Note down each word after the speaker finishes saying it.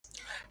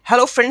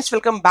Hello friends,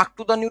 welcome back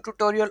to the new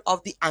tutorial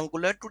of the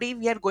Angular. Today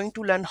we are going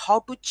to learn how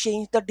to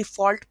change the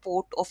default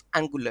port of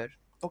Angular.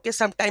 Okay,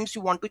 sometimes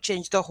you want to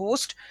change the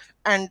host,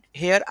 and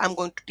here I'm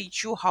going to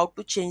teach you how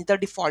to change the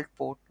default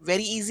port.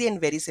 Very easy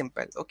and very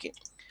simple. Okay,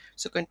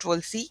 so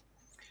Control C.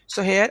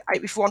 So here,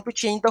 if you want to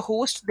change the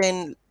host,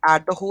 then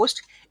add the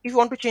host. If you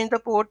want to change the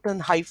port,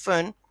 then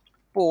hyphen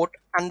port,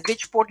 and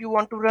which port you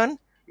want to run.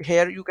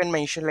 Here you can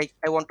mention like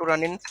I want to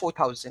run in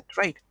 4000,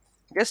 right?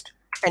 Just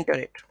enter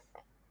it.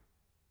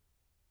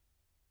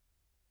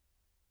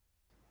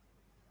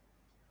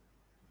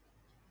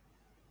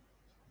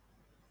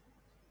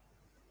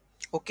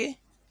 Okay,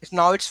 if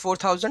now it's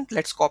 4000,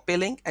 let's copy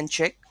link and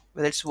check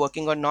whether it's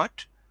working or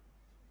not.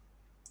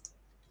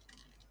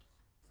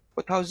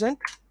 4000,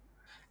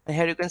 and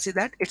here you can see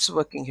that it's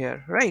working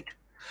here, right?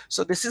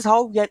 So this is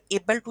how we are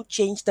able to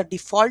change the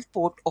default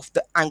port of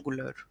the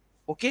Angular.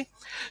 Okay,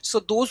 so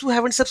those who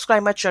haven't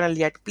subscribed my channel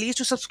yet, please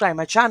do subscribe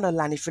my channel,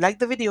 and if you like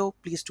the video,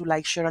 please do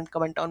like, share and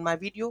comment on my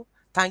video.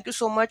 Thank you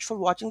so much for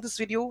watching this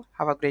video.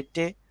 Have a great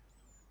day.